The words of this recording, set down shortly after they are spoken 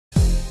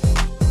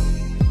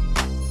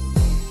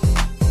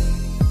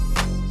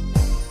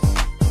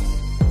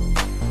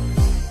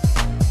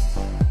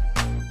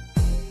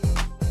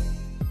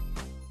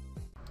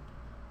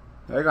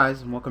Hey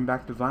guys, and welcome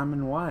back to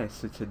Vitamin Y.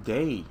 So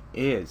today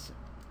is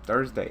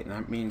Thursday, and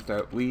that means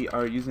that we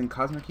are using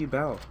Cosmic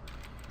Yubel.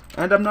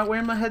 And I'm not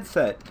wearing my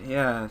headset.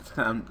 Yeah,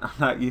 I'm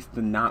not used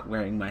to not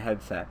wearing my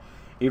headset.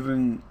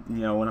 Even,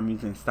 when I'm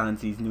using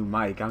Stancy's new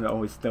mic, I'm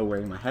always still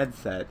wearing my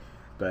headset.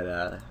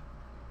 But,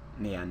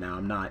 yeah, no,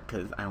 I'm not,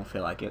 because I don't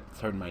feel like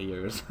it's hurting my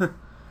ears.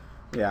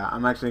 Yeah,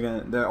 I'm actually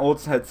the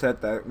old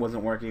headset that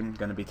wasn't working,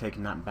 gonna be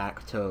taking that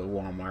back to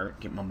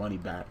Walmart, get my money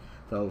back.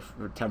 So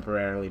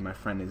temporarily, my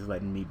friend is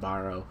letting me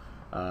borrow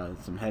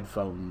some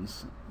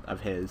headphones of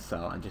his,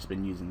 so I've just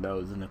been using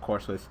those. And of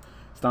course, with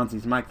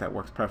Stancy's mic, that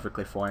works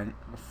perfectly fine.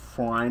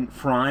 It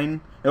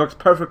works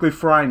perfectly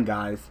fine,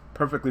 guys.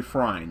 Perfectly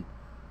fine.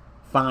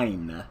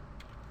 Fine.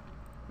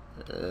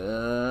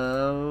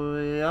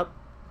 Yep.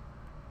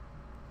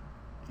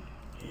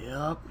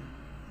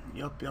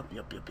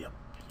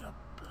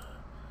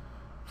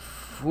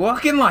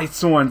 Fucking Light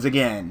Sworns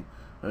again.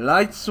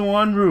 Light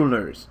Sworn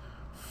Rulers.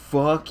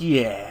 Fuck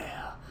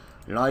yeah.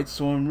 Light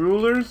Sworn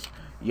Rulers.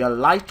 You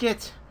like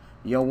it.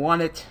 You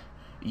want it.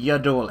 You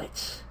duel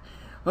it.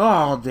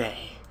 All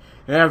day.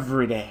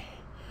 Every day.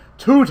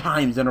 2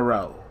 times in a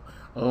row.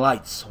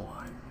 Light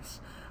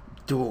Sworns.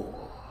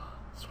 Duel.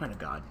 I swear to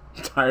God.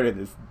 I'm tired of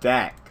this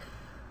deck.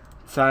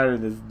 I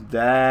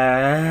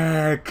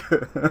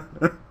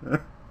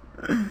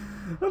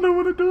don't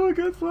want to do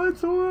against Light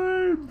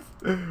Sworns.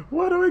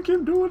 Why do I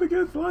keep doing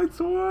against Light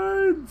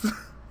Sworns?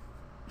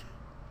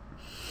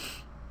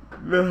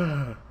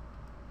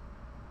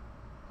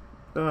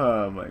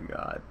 Oh my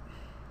God.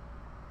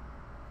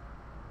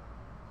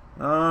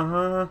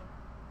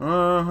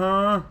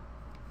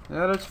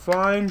 Yeah, that's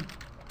fine.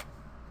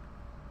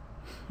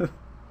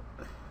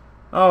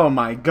 Oh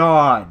my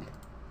God.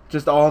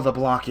 Just all the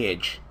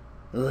blockage.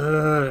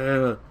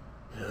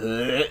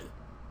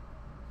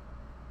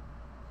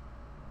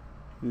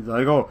 He's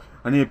like, oh,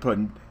 I need to put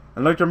an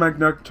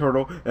electromagnetic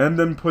turtle, and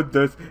then put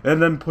this, and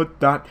then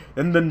put that,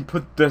 and then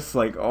put this.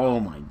 Like,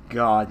 oh my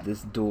God,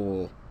 this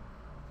duel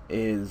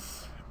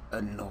is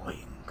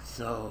annoying.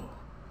 So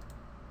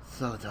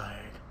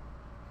tired.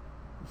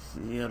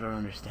 You don't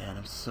understand.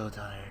 I'm so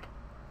tired.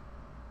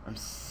 I'm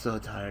so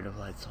tired of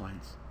Light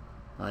Sworns.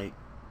 Like,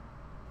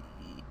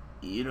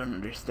 you don't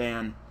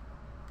understand.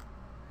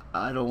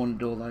 I don't want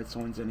to duel Light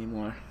Sworns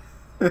anymore.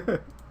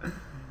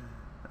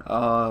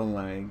 Oh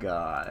my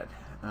God.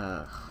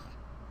 Ugh.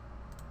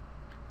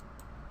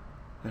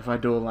 If I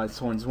duel Light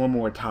Sworns one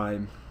more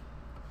time.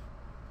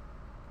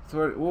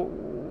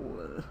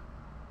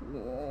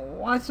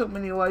 Why so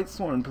many Light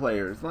Sworn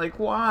players? Like,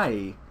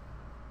 why?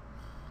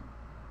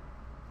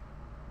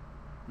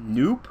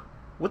 Noop?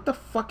 What the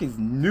fuck is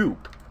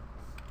noop?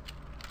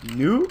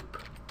 Noop?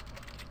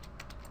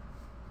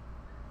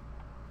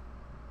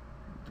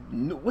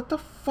 What the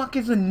fuck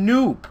is a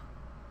noop?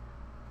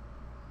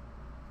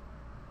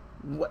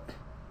 What?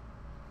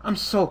 I'm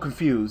so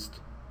confused.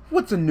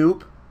 What's a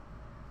noop?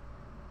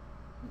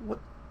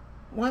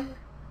 What?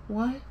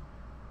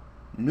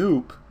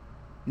 Noop?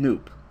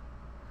 Noop.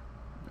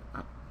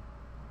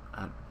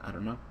 I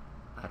don't know.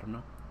 I don't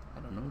know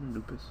what a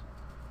noop is.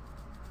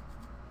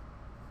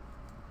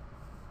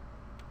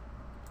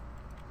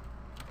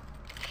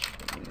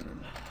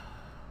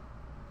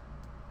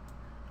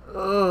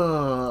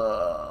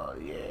 Oh,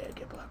 yeah,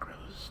 get black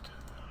roast.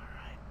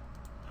 Alright.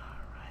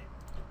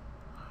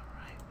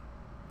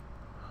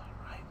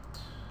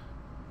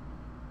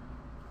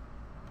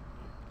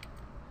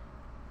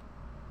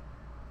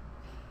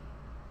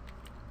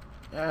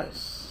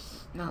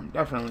 Yes. No, I'm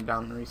definitely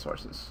down in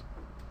resources.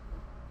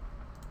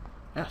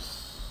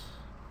 Yes.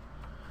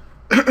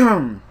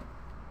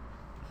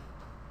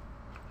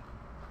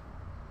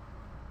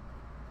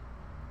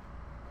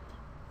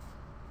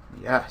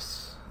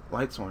 Yes.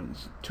 Light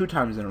Sworns. 2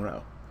 times in a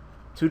row.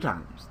 2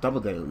 times. Double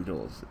Daily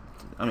Duels.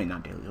 I mean,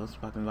 not Daily Duels.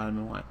 Fucking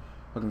Vitamin Y.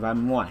 Fucking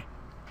Vitamin Y.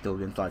 Duel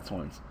against Light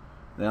Sworns.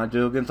 Then I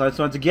duel against Light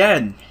Sworns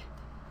again.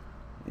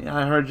 Yeah,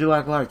 I heard you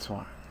like Light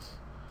Sworns.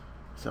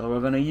 So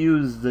we're gonna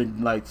use the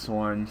Light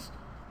Sworns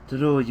to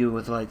duel you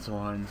with Light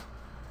Sworns.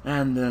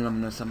 And then I'm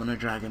gonna summon a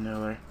Dragon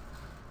Miller.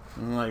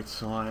 Light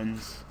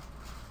Sworns.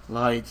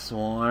 Light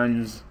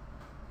Sworns.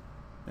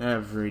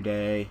 Every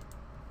day.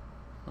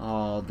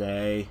 All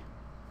day.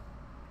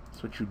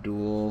 That's what you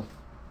duel.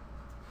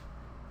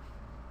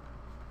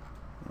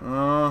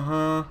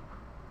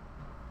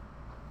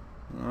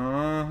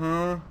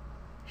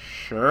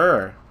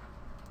 Sure.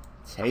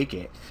 Take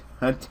it.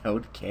 I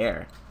don't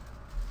care.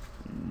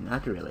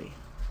 Not really.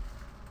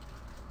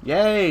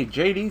 Yay,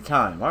 JD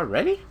time.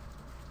 Already?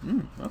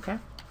 Okay.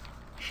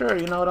 Sure,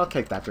 you know what? I'll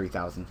take that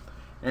 3,000.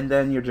 And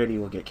then your JD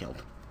will get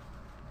killed.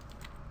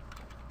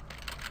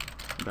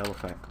 Bell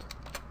effect.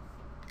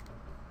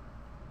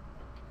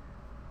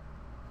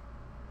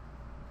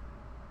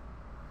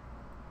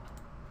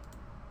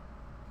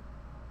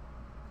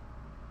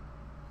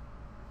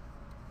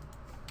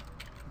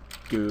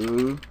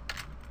 Do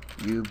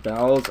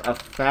Yubel's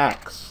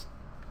effects.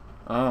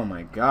 Oh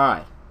my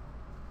God.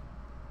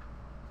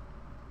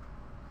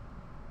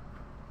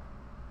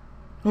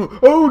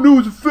 Oh, no,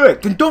 it's a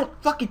fact. Then don't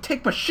fucking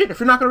take my shit if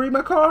you're not gonna read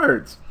my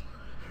cards.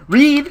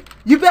 Read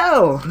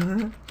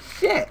Yubel.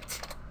 Shit.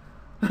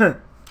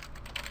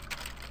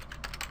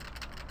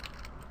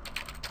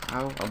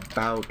 How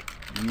about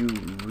you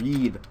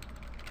read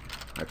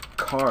a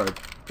card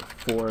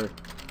before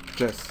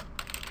just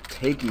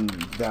taking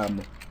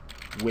them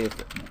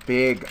with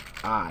big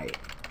eye?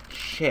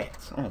 Shit.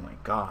 Oh my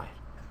god.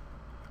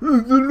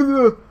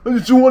 I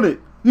just want it.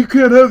 You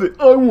can't have it.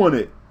 I want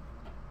it.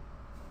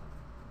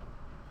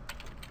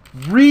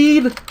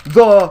 Read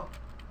the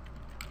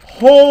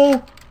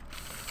whole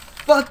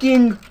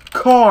fucking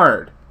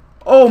card.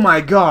 Oh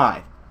my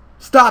god.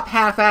 Stop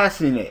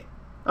half-assing it.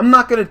 I'm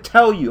not gonna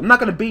tell you. I'm not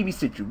gonna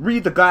babysit you.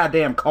 Read the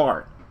goddamn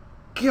card.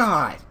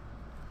 God.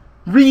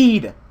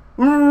 Read.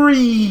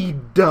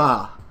 Read.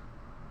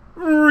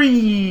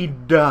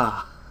 Read.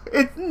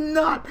 It's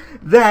not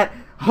that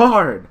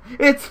hard.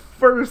 It's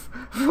first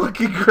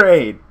fucking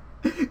grade.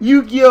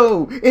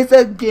 Yu-Gi-Oh! It's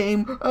a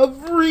game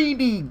of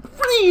reading.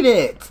 Read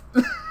it.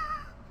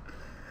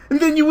 And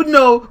then you would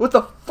know what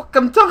the fuck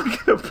I'm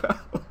talking about.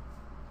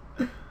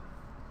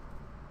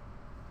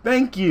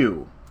 Thank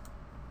you.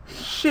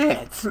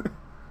 Shit.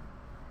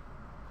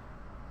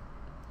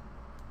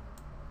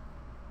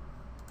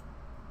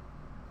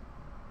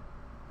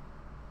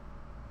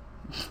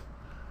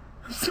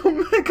 I'm so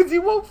mad because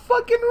you won't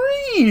fucking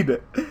read. Like,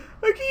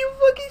 are you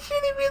fucking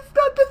shitting me? It's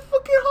not that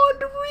fucking hard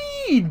to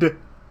read.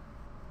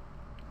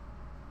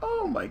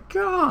 Oh my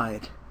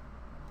god.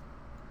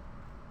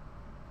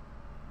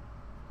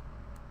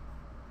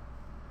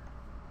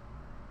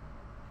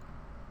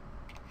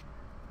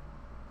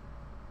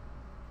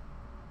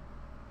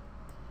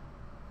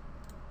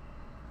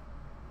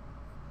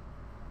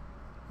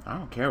 I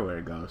don't care where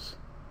it goes.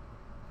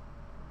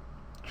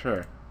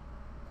 Sure.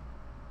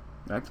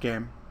 That's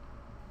game.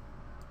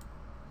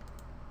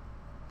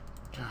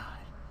 God.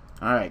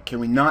 Alright, can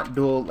we not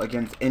duel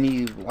against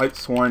any White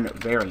Sworn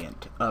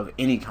variant of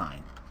any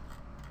kind?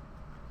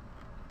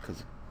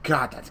 Because,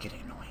 God, that's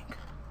getting annoying.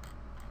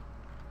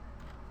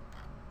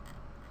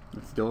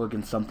 Let's duel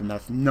against something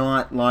that's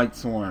not Light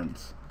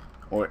Sworns.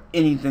 Or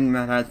anything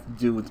that has to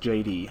do with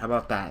JD. How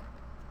about that?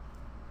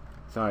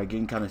 Sorry,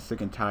 getting kind of sick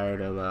and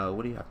tired of,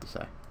 what do you have to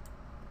say?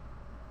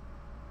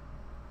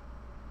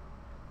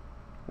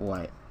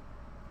 What?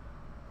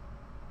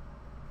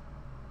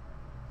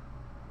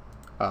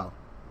 Oh.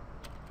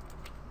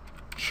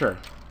 Sure.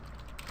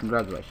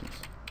 Congratulations.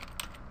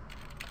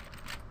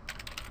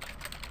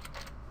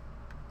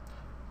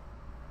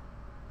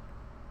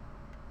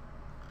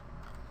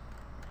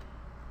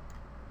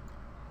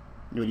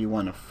 Do you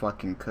want a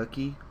fucking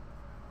cookie?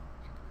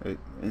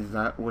 Is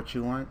that what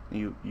you want?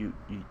 You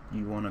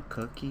want a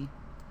cookie?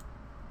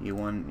 You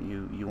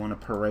want a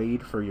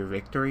parade for your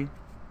victory?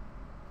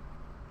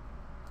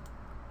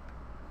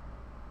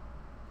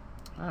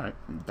 Alright,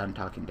 I'm done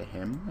talking to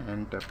him,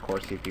 and of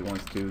course if he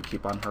wants to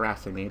keep on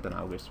harassing me, then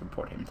I'll just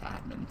report him to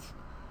admins.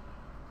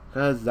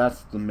 Because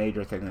that's the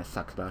major thing that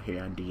sucks about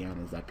here on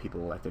DN, is that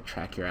people like to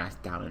track your ass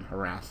down and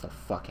harass the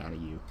fuck out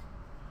of you.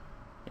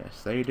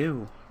 Yes, they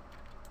do.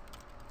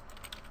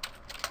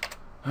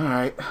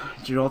 Alright,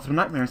 drew Ultimate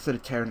Nightmare instead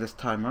of Terran this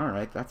time.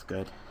 Alright, that's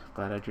good.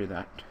 Glad I drew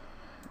that.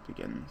 It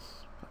begins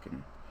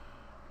fucking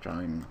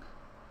drawing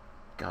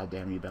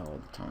goddamn Yubel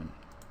all the time.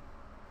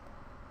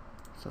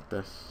 So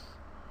this.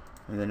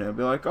 And then it'll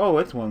be like, oh,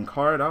 it's one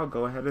card, I'll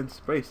go ahead and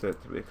space it,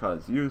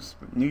 because you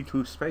need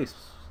to space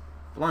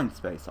blind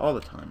space all the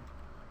time.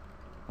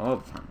 All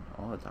the time.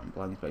 All the time.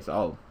 Blind space.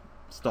 Oh,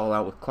 stall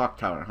out with Clock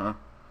Tower, huh?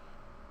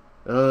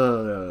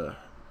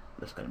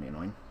 That's gonna be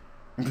annoying.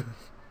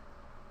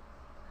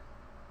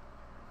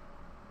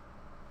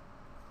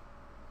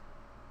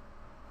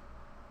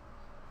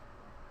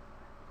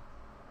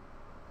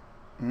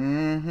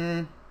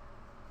 Mm-hmm.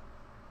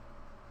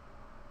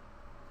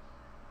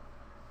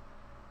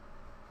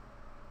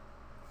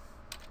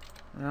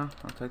 Yeah,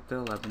 I'll take the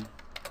 11.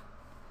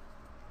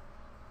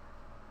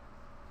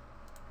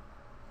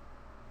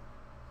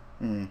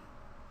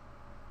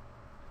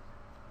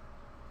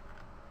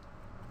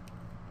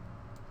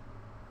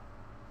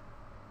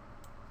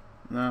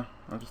 No,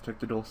 I'll just take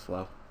the duel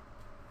slow.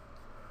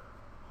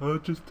 I'll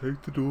just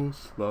take the duel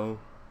slow.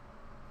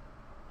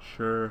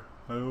 Sure,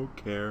 I don't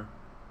care.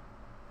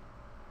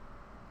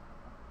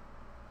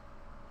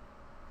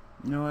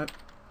 You know what?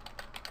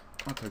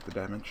 I'll take the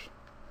damage.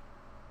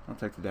 I'll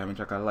take the damage.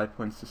 I got life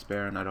points to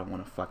spare and I don't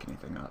want to fuck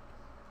anything up.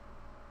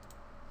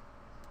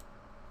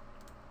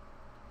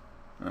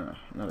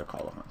 Another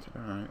Call Haunted.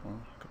 Alright,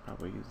 well, I could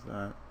probably use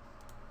that.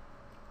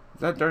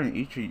 Is that during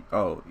each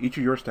of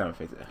your stamina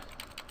phases?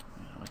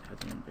 You know, it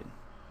hasn't even been.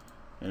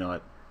 You know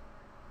what?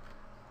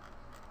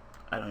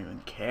 I don't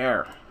even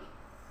care.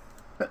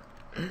 I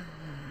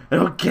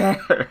don't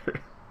care.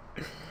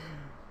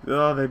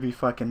 Oh, they be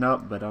fucking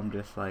up, but I'm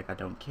just like, I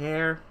don't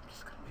care.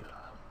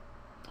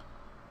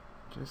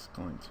 Just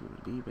going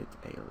to leave it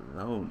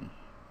alone.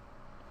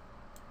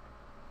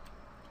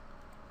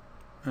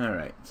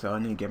 Alright, so I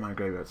need to get my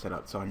graveyard set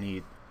up. So I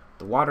need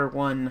the water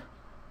one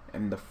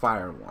and the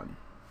fire one.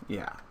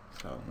 Yeah.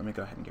 So let me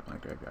go ahead and get my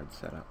graveyard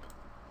set up.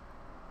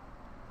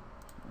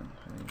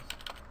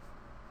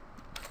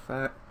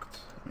 Effect.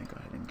 Let me go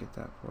ahead and get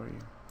that for you.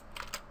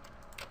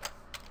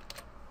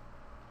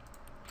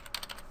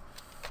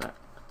 Effect.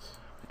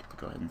 I get to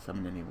go ahead and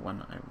summon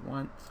anyone I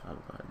want. So I'll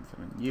go ahead and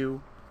summon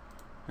you.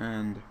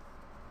 And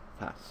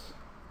pass.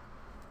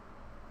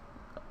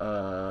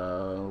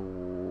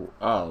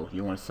 Oh,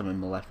 you want to summon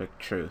Malefic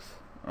Truth.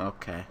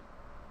 Okay.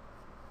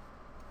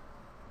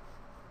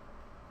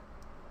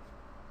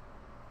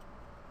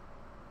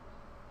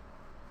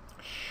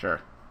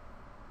 Sure.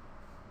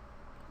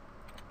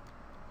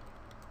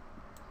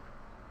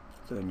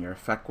 So then your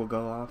effect will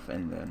go off,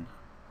 and then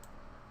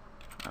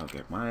I'll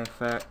get my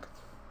effect.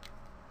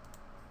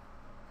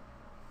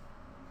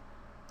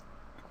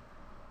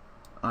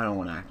 I don't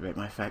want to activate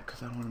my effect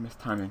because I don't want to miss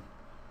timing.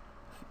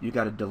 You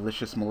got a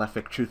delicious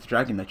Malefic Truth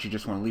Dragon that you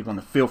just want to leave on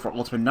the field for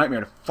Ultimate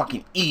Nightmare to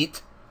fucking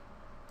eat.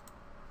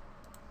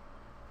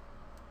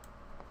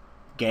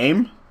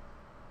 Game?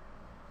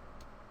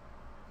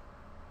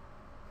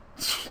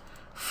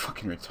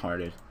 Fucking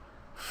retarded.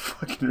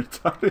 Fucking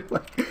retarded.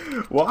 Like,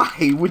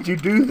 why would you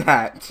do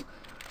that?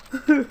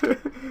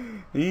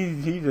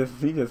 he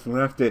just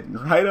left it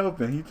right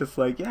open. He's just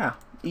like, yeah,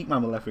 eat my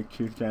Malefic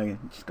Truth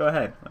Dragon. Just go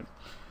ahead. Like,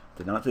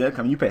 did not see that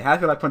coming. You pay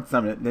half your life point to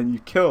summon it, then you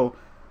kill,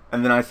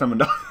 and then I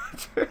summoned all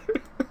that.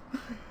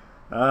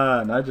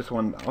 And I just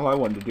wanted, all I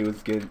wanted to do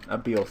is get a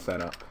Beal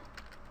set up.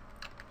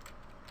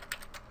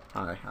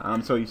 Hi,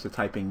 I'm so used to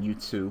typing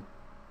U2.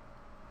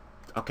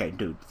 Okay,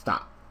 dude,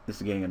 stop. This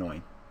is getting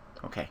annoying.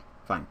 Okay,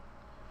 fine.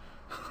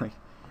 Like,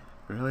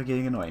 really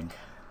getting annoying.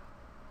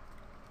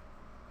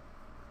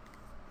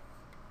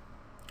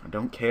 I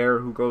don't care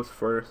who goes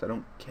first. I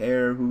don't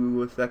care who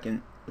goes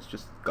second. Let's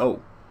just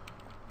go.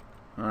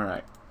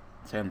 Alright.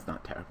 Sand's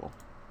not terrible.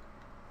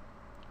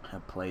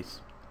 Have place.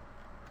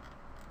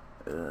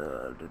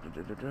 Drop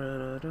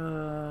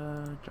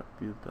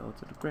Yubel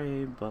to the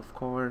grave, of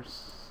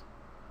course.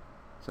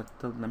 Set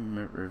the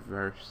limit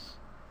reverse.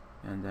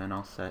 And then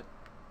I'll set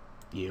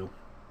you.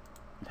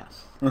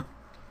 Yes. I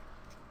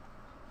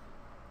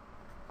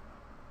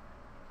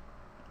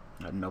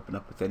didn't open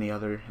up with any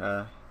other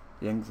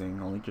Yingzing,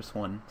 only just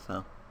one,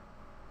 so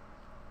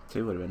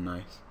 2 would have been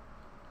nice.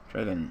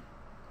 Trading.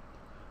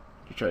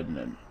 You're trading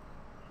in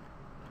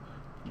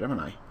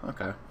Gemini.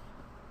 Okay.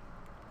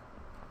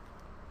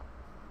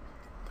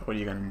 So what are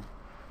you gonna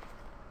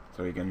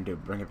do?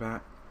 Bring it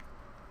back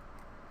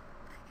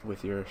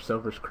with your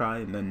Silver's Cry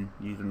and then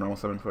use the normal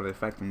summon for the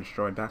effect and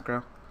destroy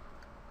background?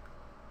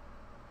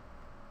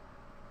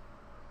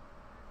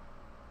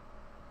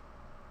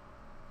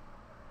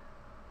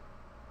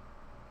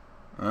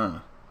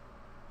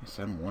 You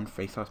send one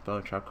face-off spell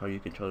or trap card you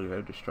control, you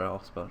go destroy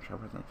all spell and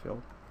trappers on the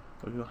field.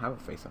 But we don't have a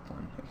face-up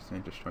one. I just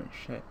ain't destroying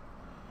shit.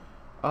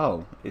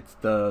 Oh, it's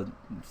the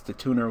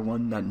tuner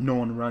one that no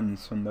one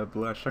runs from the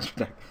blue structure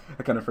deck.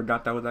 I kind of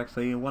forgot that was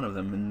actually one of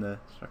them in the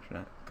structure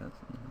deck. That's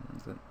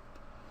it.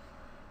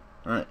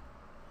 Alright.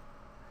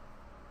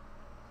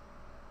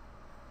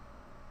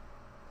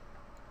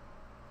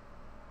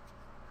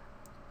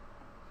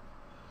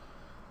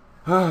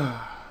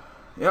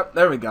 Yep,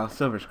 there we go.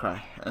 Silver's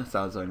Cry. That's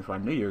what I was waiting for. I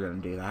knew you were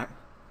going to do that.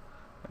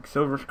 Like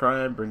Silver's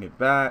Cry, bring it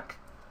back.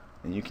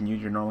 And you can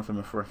use your normal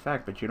summon for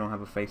effect, but you don't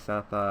have a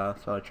face-up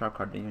spell or trap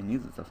card that even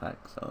uses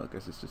effect. So I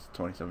guess it's just a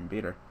 27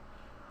 beater.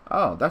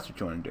 Oh, that's what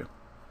you want to do.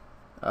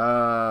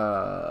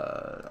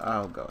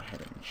 I'll go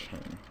ahead and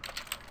chain.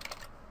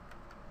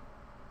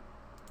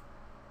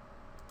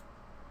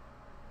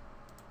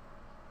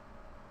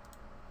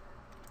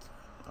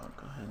 So I'll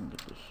go ahead and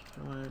get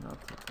destroyed. I'll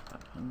take the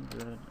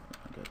 500.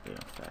 I'll get the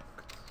effect.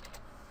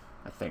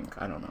 I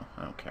think. I don't know.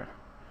 I don't care.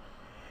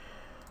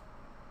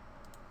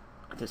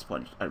 At this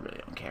point, I really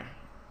don't care.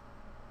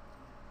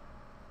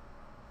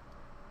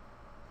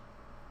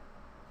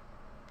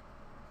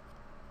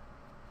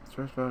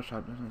 First ball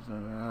shot.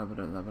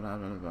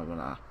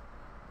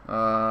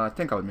 I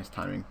think I would miss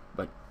timing,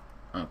 but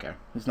I don't care.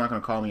 He's not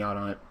gonna call me out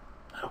on it.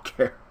 I don't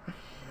care.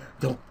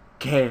 Don't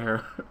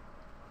care.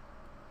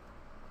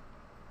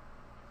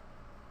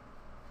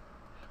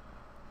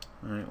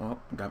 Alright, well,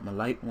 got my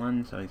light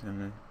one, so he's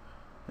gonna,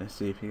 let's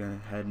see if he's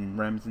gonna head and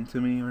rams into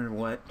me or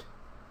what.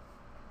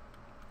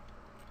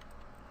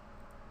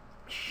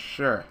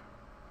 Sure.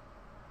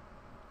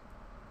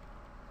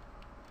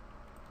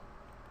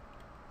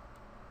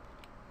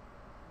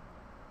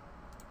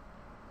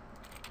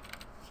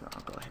 So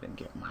I'll go ahead and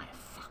get my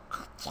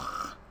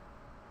fuck.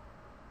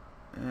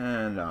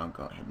 And I'll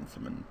go ahead and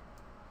summon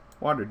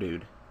Water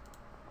Dude.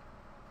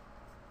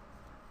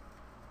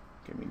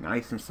 Get me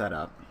nice and set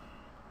up.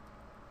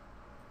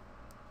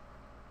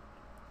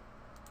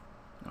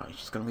 Oh, he's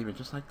just gonna leave it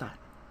just like that.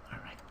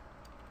 Alright.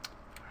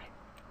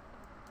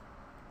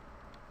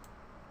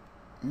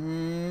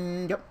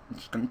 Yep, I'm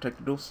just gonna take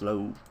the duel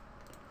slow.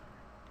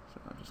 So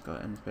I'll just go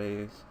end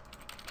phase.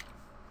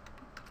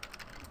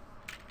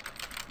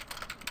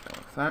 Go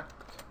effect.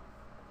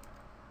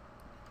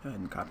 Go ahead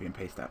and copy and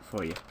paste that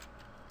for you.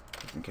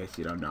 Just in case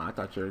you don't know. I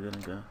thought you were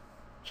gonna go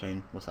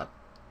chain. What's up?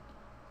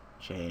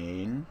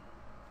 Chain.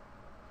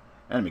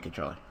 Enemy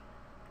controller.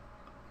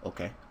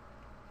 Okay.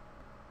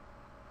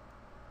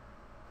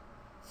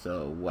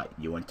 So what?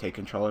 You want to take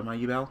control of my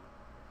Yubel?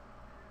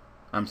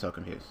 I'm so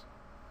confused.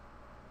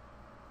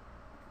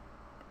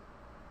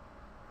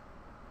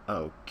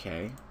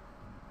 Okay.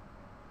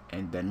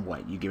 And then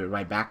what? You give it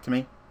right back to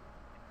me?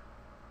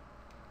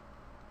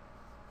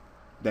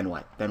 Then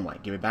what? Then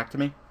what? Give it back to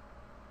me?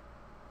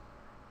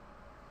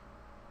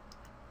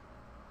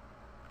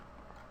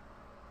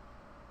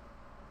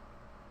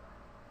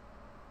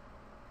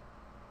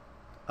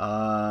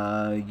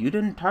 You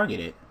didn't target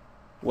it.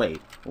 Wait.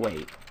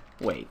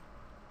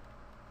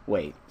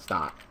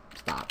 Stop.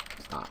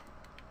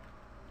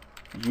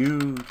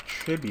 You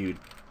tributed.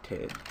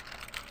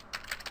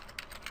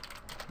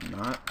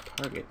 Not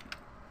target.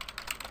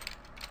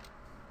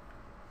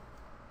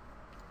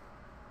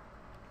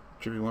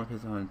 Tribute one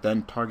face on,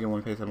 then target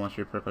one face on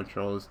monster per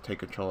controls, take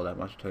control of that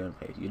monster to the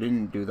face. You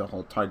didn't do the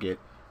whole target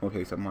one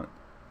face a month.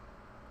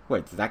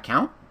 Wait, does that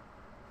count?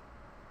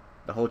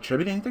 The whole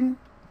tributing thing?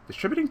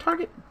 Distributing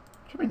target?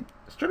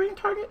 Distributing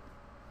target?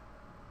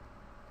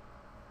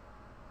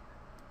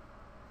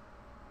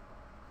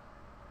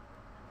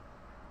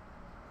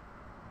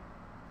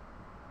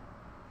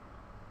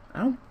 I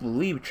don't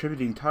believe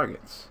attributing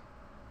targets.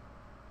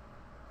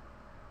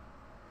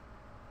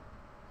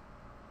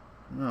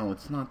 No,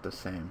 it's not the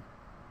same.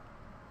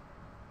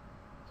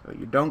 So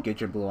you don't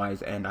get your blue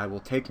eyes, and I will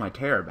take my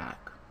terror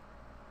back.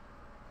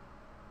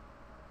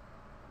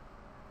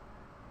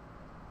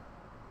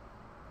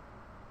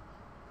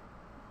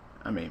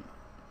 I mean,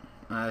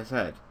 as I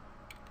said,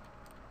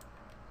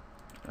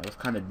 that was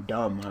kind of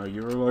dumb how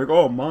you were like,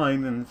 oh,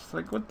 mine, and it's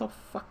like, what the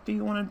fuck do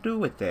you want to do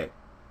with it?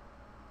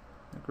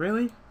 Like,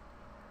 really?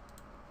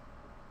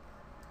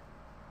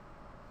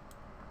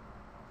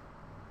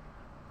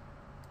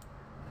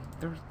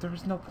 There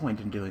was no point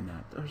in doing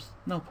that. There's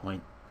no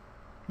point.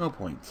 No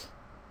points.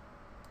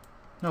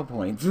 No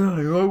points.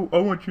 I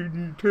want you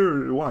to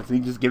terror. What? So you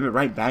just give it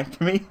right back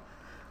to me?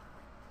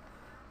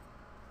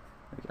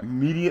 Like,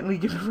 immediately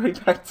give it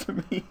right back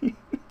to me?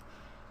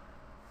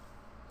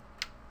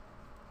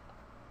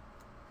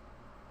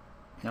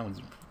 That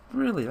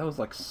was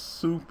like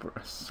super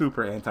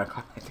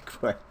anticlimactic,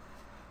 but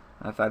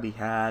I thought he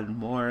had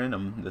more in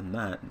him than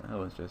that. That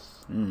was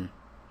just,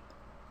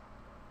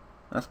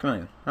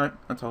 Masculine. Alright,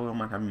 that's all I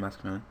might have in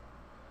Masculine.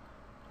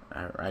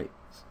 Alright,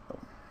 so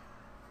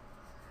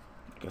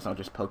I guess I'll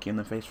just poke you in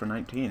the face for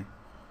 19.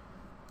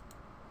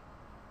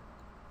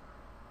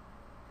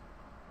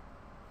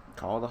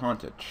 Call the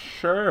Haunted.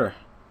 Sure.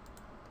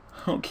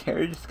 I don't care,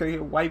 you're just gonna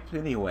get wiped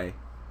anyway.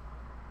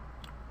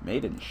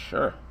 Maiden,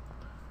 sure.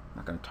 I'm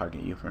not gonna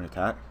target you for an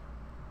attack.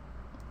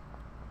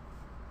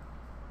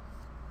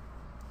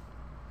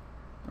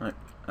 Alright,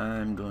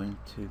 I'm going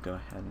to go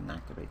ahead and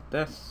activate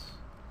this.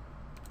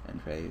 End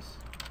phase.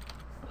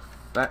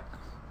 Effect.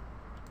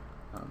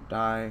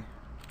 Die.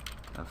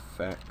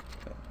 Effect.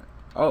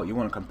 Oh, you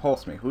want to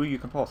compulse me. Who are you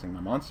compulsing? My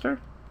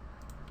monster?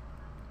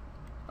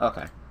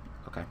 Okay.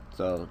 Okay,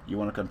 so you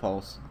want to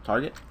compulse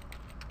target?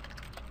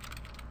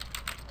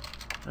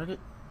 Target?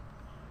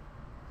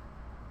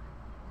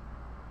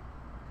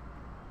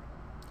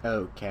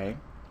 Okay.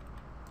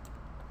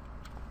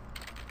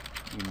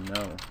 You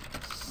know.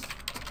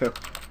 Still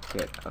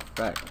get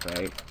effect,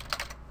 right?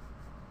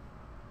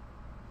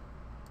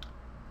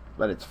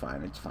 But it's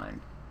fine, it's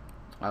fine.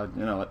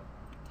 You know what?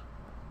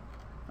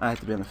 I have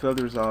to be on the field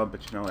to resolve,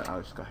 but you know what?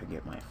 I'll just go ahead and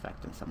get my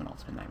effect and summon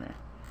Ultimate Nightmare.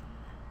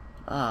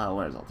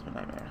 Where's Ultimate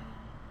Nightmare?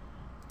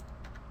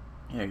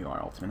 Here you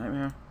are, Ultimate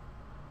Nightmare.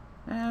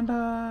 And,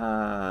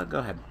 go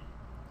ahead.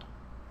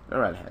 Go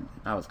right ahead.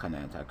 That was kind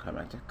of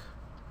anticlimactic.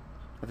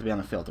 I have to be on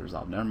the field to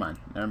resolve. Never mind.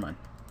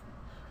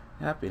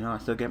 Yep, you know, I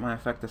still get my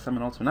effect to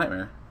summon Ultimate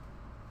Nightmare.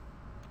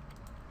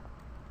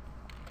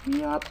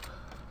 Yup.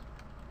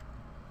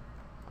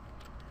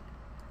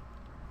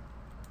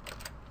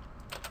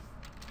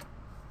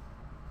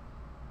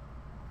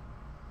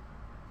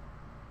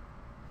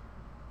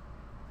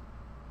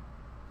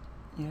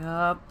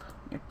 Yep.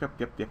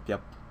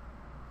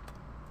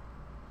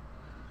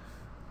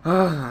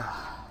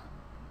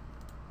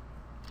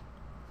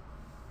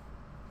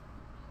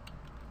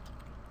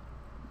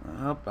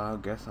 I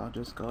guess I'll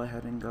just go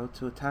ahead and go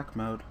to attack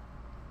mode.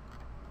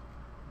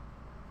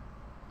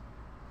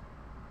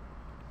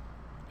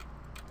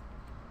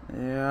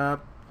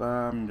 Yep,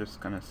 I'm just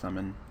gonna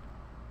summon.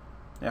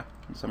 Yeah,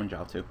 summon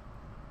Shadoll too.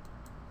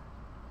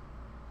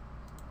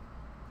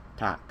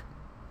 Attack.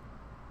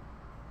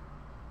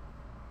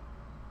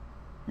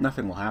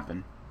 Nothing will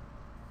happen.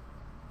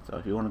 So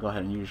if you want to go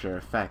ahead and use your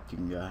effect, you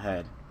can go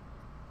ahead.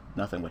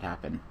 Nothing would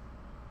happen.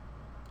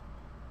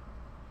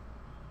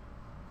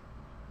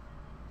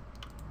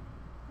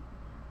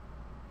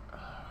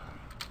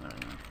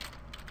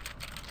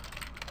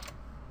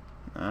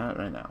 Not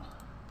right now.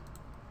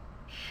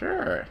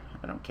 Sure,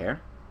 I don't care.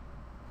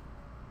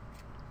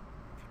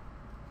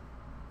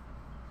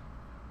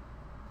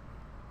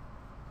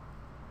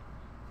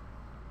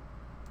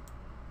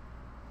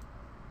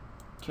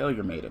 Kill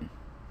your maiden.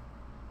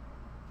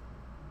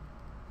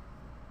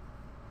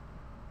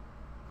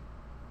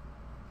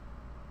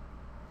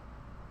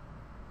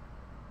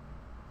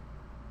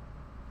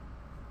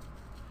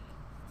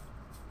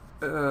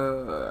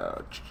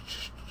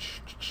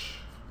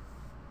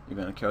 You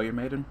gonna kill your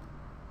maiden?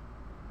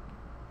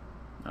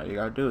 All you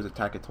gotta do is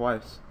attack it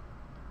twice.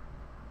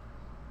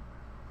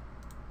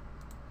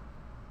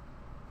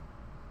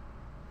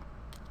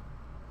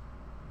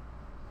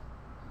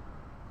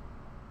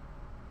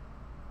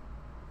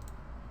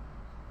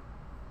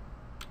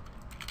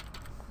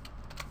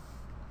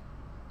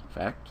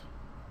 Effect.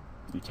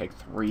 You take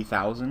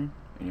 3,000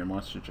 and your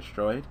monster's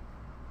destroyed.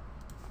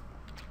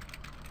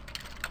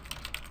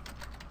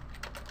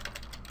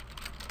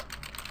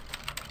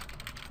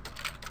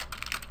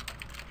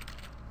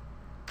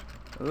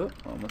 Oh,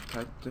 almost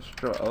tried to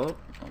destroy. Oh,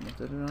 almost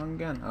did it wrong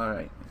again.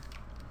 Alright.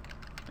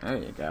 There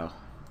you go.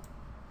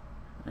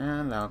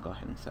 And I'll go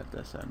ahead and set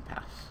this and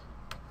pass.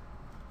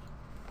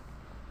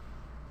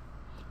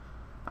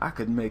 I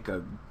could make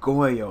a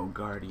Goyo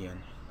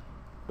Guardian.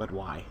 But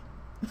why?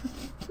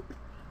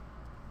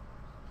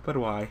 But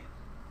why?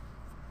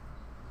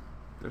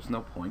 There's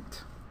no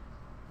point.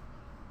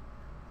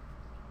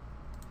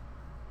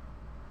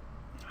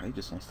 He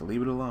just wants to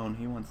leave it alone.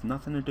 He wants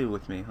nothing to do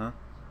with me, huh?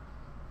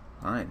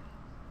 Fine.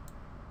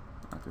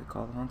 I'll have to be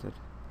called haunted.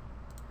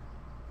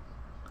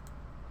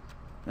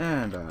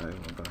 And I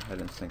will go ahead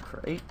and sink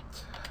for 8.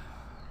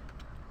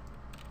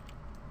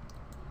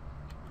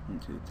 1,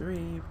 2,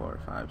 3, 4,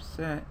 5,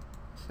 6,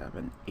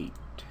 7, 8.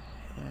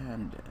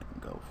 And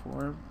go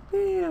for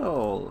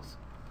bills.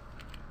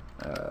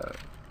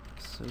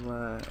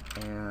 Sua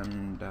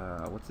and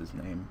what's his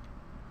name?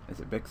 Is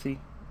it Bixie?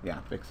 Yeah,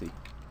 Bixie.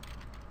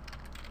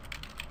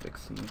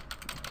 Bixie.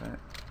 Okay.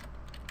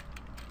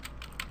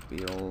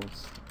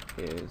 Bills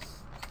is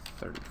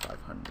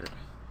 3,500.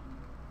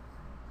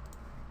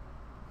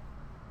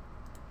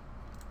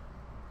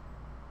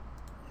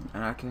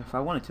 And I can, if I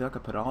wanted to, I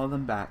could put all of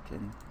them back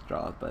and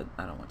draw, but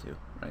I don't want to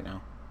right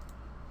now.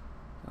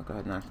 I'll go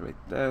ahead and activate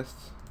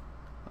this.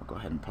 I'll go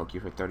ahead and poke you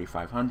for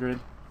 3,500.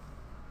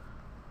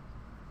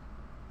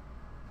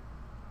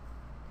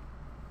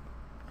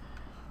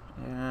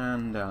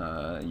 And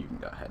you can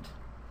go ahead.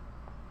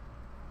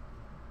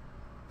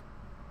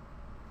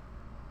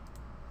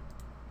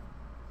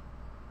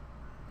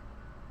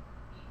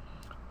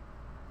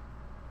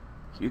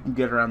 If you can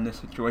get around this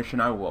situation,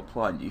 I will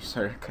applaud you,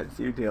 sir, because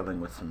you're dealing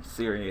with some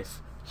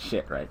serious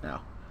shit right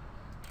now.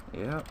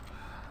 Yep.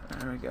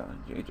 There we go.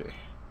 GG.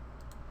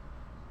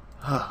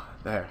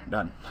 There,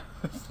 done.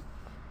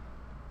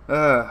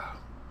 I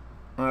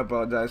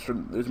apologize for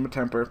losing my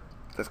temper.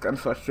 Just kind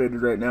of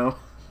frustrated right now.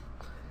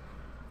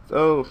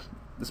 So,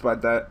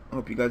 despite that, I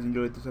hope you guys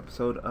enjoyed this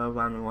episode of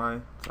Y.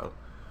 So,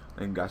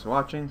 thank you guys for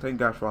watching. Thank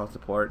you guys for all the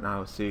support. And I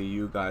will see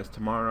you guys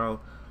tomorrow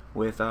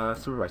with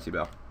Supervise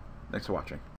Yubel. Thanks for watching.